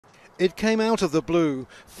It came out of the blue.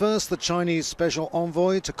 First, the Chinese special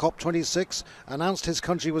envoy to COP26 announced his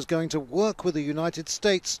country was going to work with the United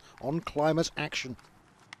States on climate action.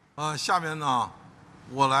 下面呢，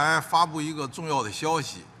我来发布一个重要的消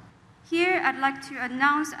息。 Here, I'd like to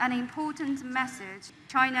announce an important message.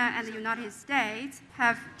 China and the United States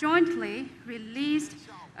have jointly released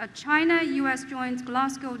a China-US joint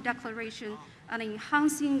Glasgow declaration on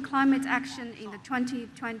enhancing climate action in the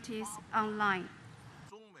 2020s online.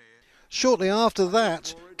 Shortly after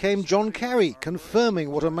that came John Kerry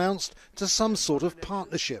confirming what amounts to some sort of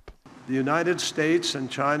partnership. The United States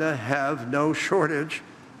and China have no shortage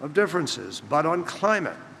of differences, but on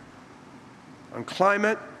climate,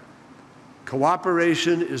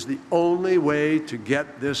 cooperation is the only way to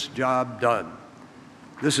get this job done.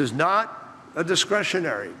 This is not a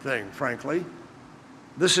discretionary thing, frankly.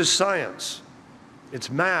 This is science. It's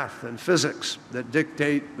math and physics that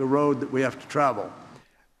dictate the road that we have to travel.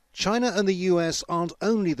 China and the US aren't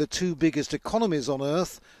only the two biggest economies on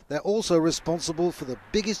Earth, they're also responsible for the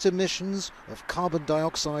biggest emissions of carbon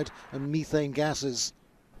dioxide and methane gases.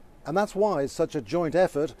 And that's why such a joint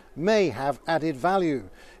effort may have added value.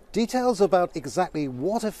 Details about exactly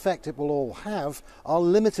what effect it will all have are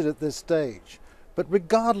limited at this stage. But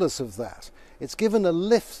regardless of that, it's given a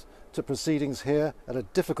lift to proceedings here at a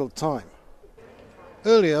difficult time.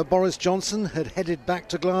 Earlier, Boris Johnson had headed back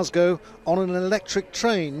to Glasgow on an electric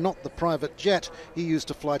train, not the private jet he used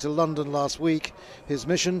to fly to London last week. His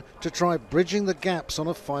mission to try bridging the gaps on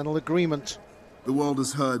a final agreement. The world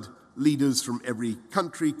has heard leaders from every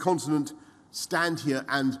country, continent, stand here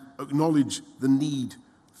and acknowledge the need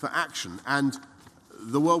for action. And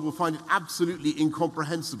the world will find it absolutely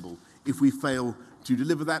incomprehensible if we fail to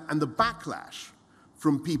deliver that. And the backlash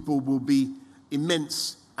from people will be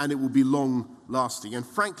immense and it will be long-lasting. And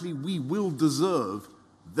frankly, we will deserve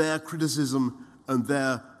their criticism and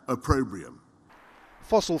their opprobrium.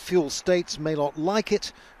 Fossil fuel states may not like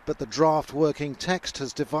it, but the draft working text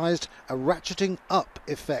has devised a ratcheting up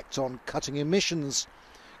effect on cutting emissions.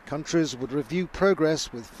 Countries would review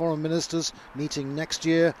progress with foreign ministers meeting next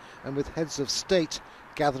year and with heads of state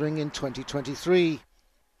gathering in 2023.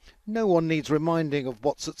 No one needs reminding of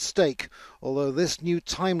what's at stake, although this new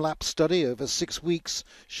time-lapse study over 6 weeks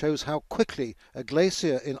shows how quickly a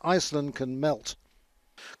glacier in Iceland can melt.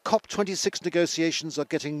 COP26 negotiations are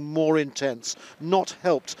getting more intense, not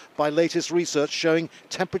helped by latest research showing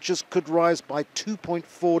temperatures could rise by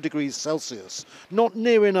 2.4 degrees Celsius, not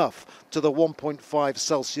near enough to the 1.5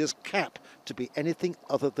 Celsius cap to be anything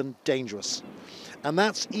other than dangerous. And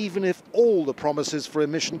that's even if all the promises for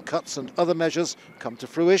emission cuts and other measures come to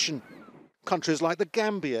fruition. Countries like the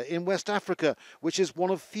Gambia in West Africa, which is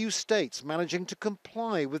one of few states managing to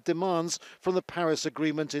comply with demands from the Paris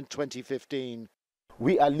Agreement in 2015.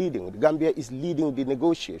 We are leading, Gambia is leading the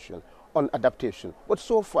negotiation on adaptation. But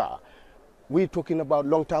so far, we're talking about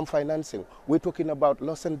long-term financing, we're talking about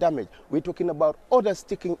loss and damage, we're talking about other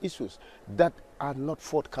sticking issues that are not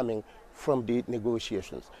forthcoming from the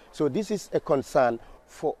negotiations. So this is a concern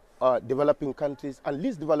for developing countries and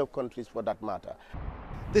least developed countries for that matter.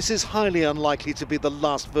 This is highly unlikely to be the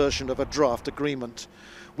last version of a draft agreement.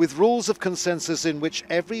 With rules of consensus in which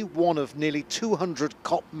every one of nearly 200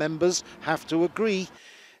 COP members have to agree,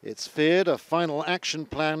 it's feared a final action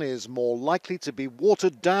plan is more likely to be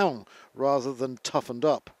watered down rather than toughened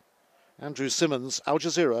up. Andrew Simmons, Al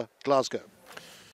Jazeera, Glasgow.